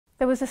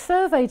There was a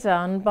survey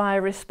done by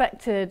a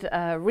respected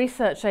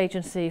research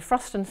agency,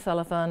 Frost &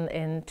 Sullivan,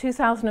 in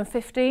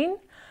 2015,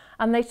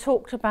 and they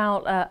talked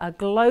about a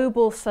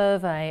global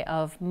survey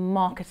of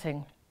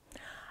marketing.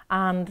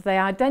 And they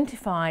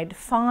identified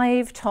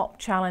 5 top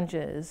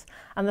challenges.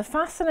 And the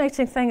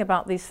fascinating thing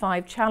about these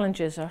 5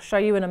 challenges, I'll show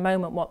you in a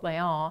moment what they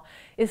are,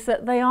 is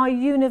that they are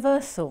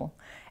universal.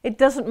 It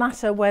doesn't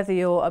matter whether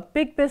you're a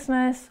big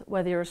business,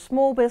 whether you're a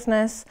small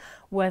business,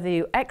 whether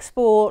you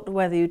export,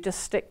 whether you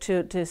just stick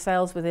to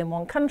sales within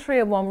one country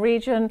or one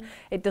region.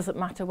 It doesn't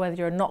matter whether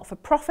you're a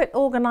not-for-profit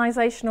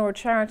organisation or a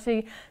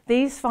charity.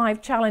 These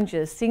 5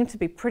 challenges seem to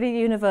be pretty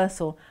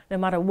universal no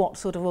matter what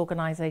sort of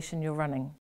organisation you're running.